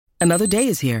Another day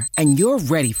is here, and you're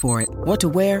ready for it. What to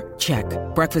wear? Check.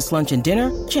 Breakfast, lunch, and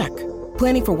dinner? Check.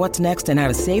 Planning for what's next and how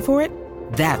to save for it?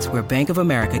 That's where Bank of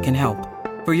America can help.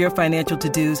 For your financial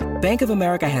to-dos, Bank of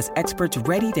America has experts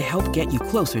ready to help get you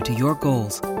closer to your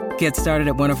goals. Get started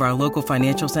at one of our local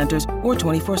financial centers or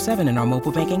 24/7 in our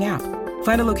mobile banking app.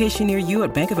 Find a location near you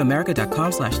at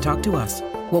bankofamerica.com/talktous.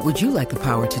 What would you like the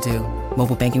power to do?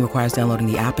 Mobile banking requires downloading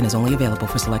the app and is only available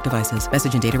for select devices.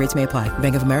 Message and data rates may apply.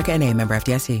 Bank of America N.A., member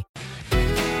FDIC.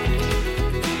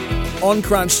 On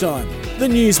Crunch Time, the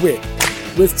News Whip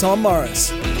with Tom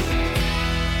Morris.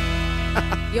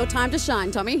 Your time to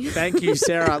shine, Tommy. Thank you,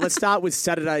 Sarah. Let's start with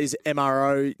Saturday's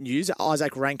MRO news.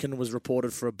 Isaac Rankin was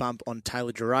reported for a bump on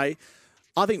Taylor Duray.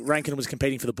 I think Rankin was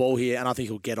competing for the ball here, and I think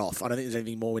he'll get off. I don't think there's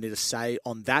anything more we need to say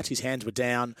on that. His hands were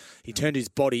down. He turned his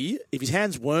body. If his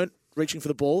hands weren't reaching for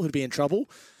the ball, he'd be in trouble.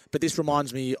 But this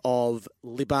reminds me of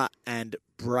Libba and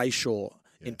Brayshaw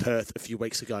in Perth a few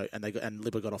weeks ago, and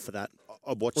Libba got off for that.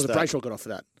 I watched that. Brayshaw got off for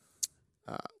that.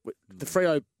 The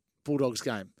Freo Bulldogs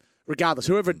game. Regardless,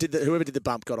 whoever did the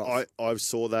bump got off. I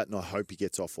saw that, and I hope he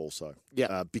gets off also.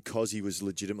 Yeah, because he was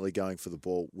legitimately going for the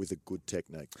ball with a good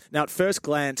technique. Now, at first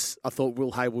glance, I thought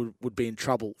Will Hayward would be in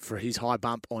trouble for his high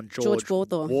bump on George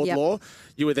Wardlaw. Yep.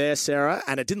 You were there, Sarah,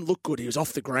 and it didn't look good. He was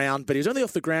off the ground, but he was only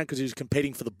off the ground because he was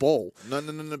competing for the ball. No.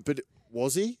 But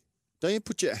was he? Don't you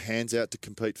put your hands out to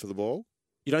compete for the ball?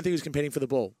 You don't think he was competing for the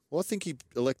ball? Well, I think he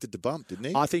elected to bump, didn't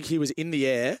he? I think he was in the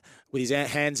air with his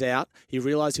hands out. He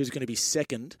realised he was going to be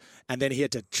second, and then he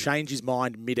had to change his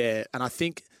mind mid-air. And I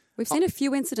think... We've seen a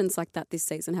few incidents like that this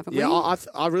season, haven't we? Yeah,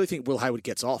 I really think Will Hayward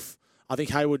gets off. I think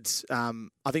Hayward's... I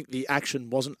think the action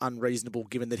wasn't unreasonable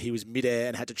given that he was mid-air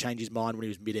and had to change his mind when he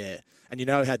was mid-air. And you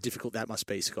know how difficult that must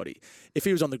be, Scotty. If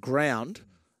he was on the ground...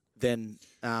 then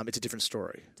it's a different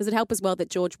story. Does it help as well that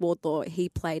George Wardlaw, he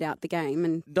played out the game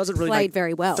and played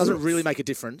very well? Doesn't really make a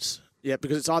difference. Yeah,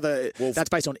 because it's either that's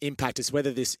based on impact. It's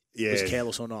whether this was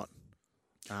careless or not.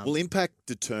 Well, impact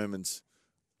determines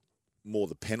more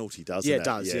the penalty, doesn't it? Yeah, it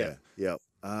does,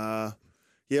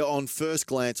 yeah. On first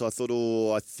glance, I thought,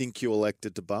 I think you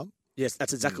elected to bump. Yes,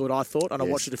 that's exactly what I thought, and I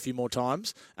watched it a few more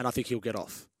times, and I think he'll get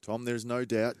off. Tom, there's no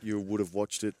doubt you would have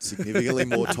watched it significantly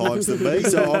more times than me,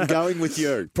 so I'm going with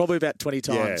you. Probably about 20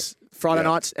 times. Yeah. Friday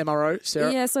night's MRO,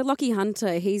 Sarah? Yeah, so Lockie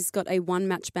Hunter, he's got a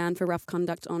one-match ban for rough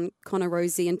conduct on Connor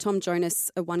Rosie, and Tom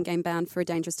Jonas, a one-game ban for a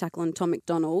dangerous tackle on Tom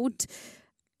McDonald.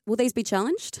 Will these be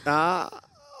challenged? I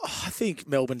think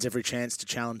Melbourne's every chance to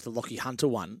challenge the Lockie Hunter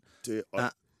one.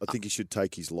 I think he should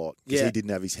take his lot because he didn't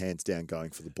have his hands down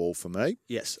going for the ball for me.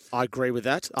 Yes, I agree with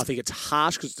that. I think it's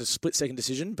harsh because it's a split-second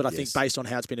decision, but I think based on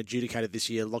how it's been adjudicated this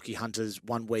year, Lockie Hunter's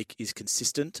 1 week is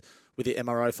consistent with the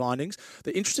MRO findings.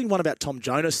 The interesting one about Tom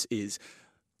Jonas is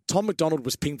Tom McDonald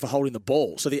was pinged for holding the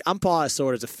ball. So the umpire saw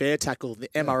it as a fair tackle, the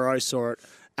MRO saw it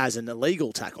as an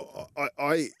illegal tackle.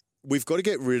 We've got to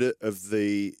get rid of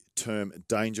the term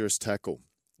dangerous tackle.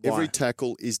 Why? Every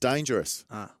tackle is dangerous.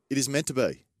 It is meant to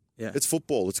be. Yeah. It's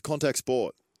football. It's a contact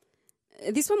sport.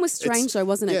 This one was strange, though,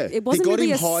 wasn't it? Yeah. It wasn't he got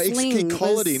really him a high. sling. He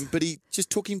collared him, but he just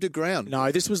took him to ground.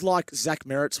 No, this was like Zach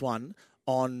Merritt's one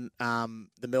on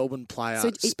the Melbourne player,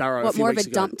 Sparrow, what, a few more weeks of a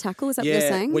ago. dump tackle? Is that what you're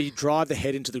saying? Where you drive the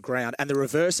head into the ground, and the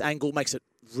reverse angle makes it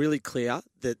really clear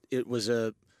that it was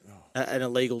an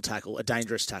illegal tackle, a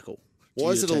dangerous tackle.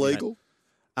 Why is it illegal?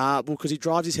 Well, because he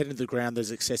drives his head into the ground, there's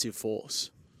excessive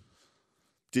force.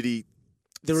 Did he...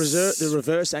 The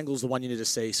reverse angle is the one you need to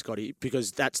see, Scotty,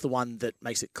 because that's the one that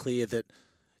makes it clear that,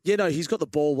 he's got the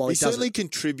ball while he doesn't. He certainly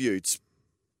contributes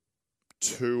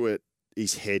to it,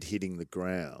 his head hitting the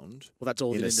ground. Well, that's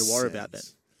all you need to worry about then.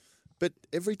 But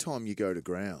every time you go to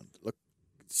ground,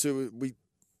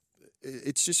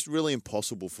 it's just really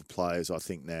impossible for players, I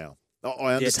think, now.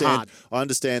 I understand. I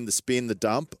understand the spin, the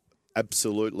dump,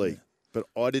 absolutely. Yeah. But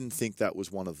I didn't think that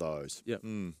was one of those. Yep.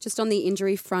 Just on the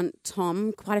injury front,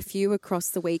 Tom, quite a few across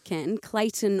the weekend.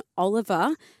 Clayton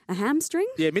Oliver, a hamstring?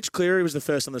 Yeah, Mitch Cleary was the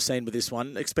first on the scene with this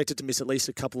one. Expected to miss at least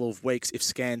a couple of weeks if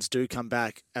scans do come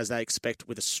back as they expect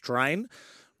with a strain,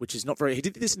 which is not very... He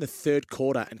did this in the third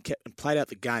quarter and played out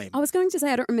the game. I was going to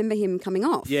say, I don't remember him coming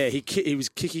off. Yeah, he was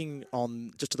kicking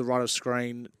on just to the right of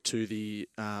screen to the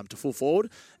to full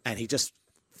forward, and he just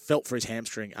felt for his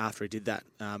hamstring after he did that.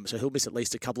 So he'll miss at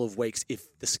least a couple of weeks if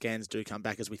the scans do come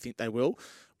back as we think they will,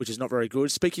 which is not very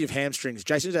good. Speaking of hamstrings,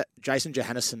 Jason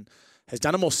Johannisen has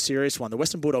done a more serious one. The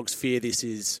Western Bulldogs fear this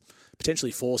is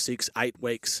potentially 4, 6, 8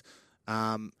 weeks,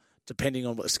 depending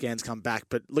on what the scans come back.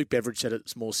 But Luke Beveridge said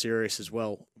it's more serious as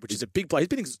well, which is a big play. He's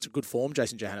been in good form,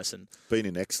 Jason Johannisen. Been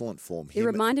in excellent form. He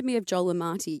reminded me of Joel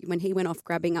Amati when he went off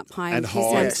grabbing up high and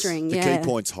his hamstring. The key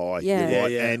point's high. Yeah. You're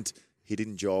right. Yeah. And He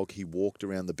didn't jog. He walked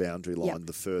around the boundary line Yep.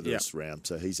 the furthest round.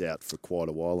 So he's out for quite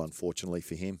a while, unfortunately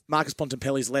for him. Marcus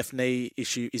Bontempelli's left knee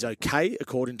issue is okay,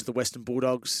 according to the Western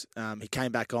Bulldogs. He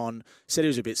came back on, said he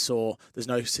was a bit sore. There's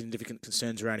no significant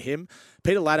concerns around him.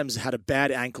 Peter Laddams had a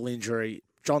bad ankle injury.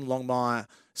 John Longmire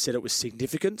said it was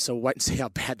significant, so we'll wait and see how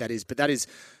bad that is. But that is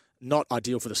not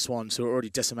ideal for the Swans, who are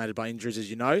already decimated by injuries, as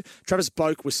you know. Travis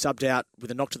Boak was subbed out with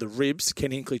a knock to the ribs.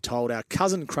 Ken Hinkley told our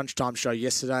cousin Crunch Time show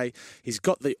yesterday he's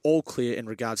got the all clear in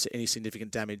regards to any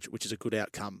significant damage, which is a good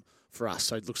outcome for us.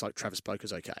 So it looks like Travis Boak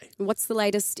is okay. What's the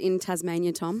latest in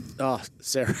Tasmania, Tom? Oh,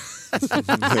 Sarah.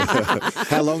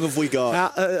 How long have we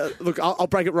got? Look, I'll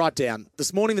break it right down.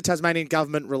 This morning, the Tasmanian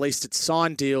government released its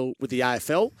signed deal with the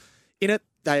AFL. In it,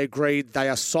 they agreed they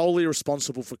are solely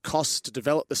responsible for costs to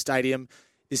develop the stadium.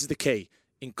 This is the key,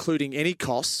 including any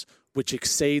costs which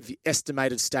exceed the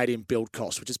estimated stadium build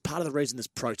cost, which is part of the reason there's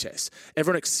protests.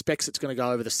 Everyone expects it's going to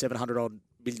go over the $700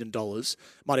 million,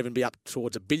 might even be up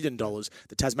towards $1 billion.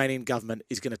 The Tasmanian government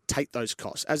is going to take those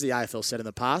costs. As the AFL said in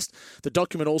the past, the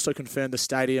document also confirmed the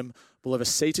stadium will have a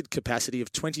seated capacity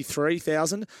of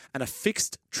 23,000 and a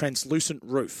fixed translucent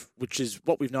roof, which is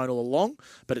what we've known all along,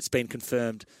 but it's been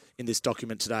confirmed in this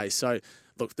document today. So,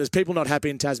 look, there's people not happy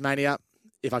in Tasmania.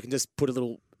 If I can just put a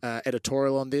little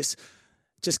editorial on this,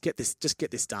 just get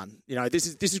this done. You know, this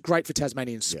is great for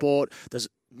Tasmanian sport. Yeah. There's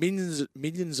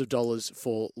millions of dollars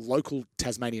for local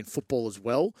Tasmanian football as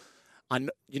well.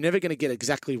 You're never going to get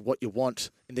exactly what you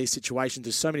want in these situations.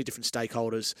 There's so many different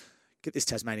stakeholders. Get this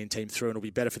Tasmanian team through, and it'll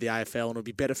be better for the AFL, and it'll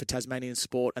be better for Tasmanian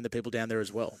sport and the people down there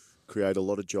as well. Create a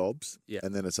lot of jobs,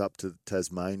 and then it's up to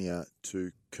Tasmania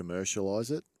to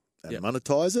commercialise it and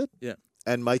monetise it. Yeah.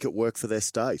 And make it work for their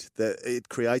state. It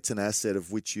creates an asset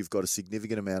of which you've got a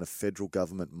significant amount of federal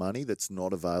government money that's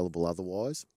not available otherwise.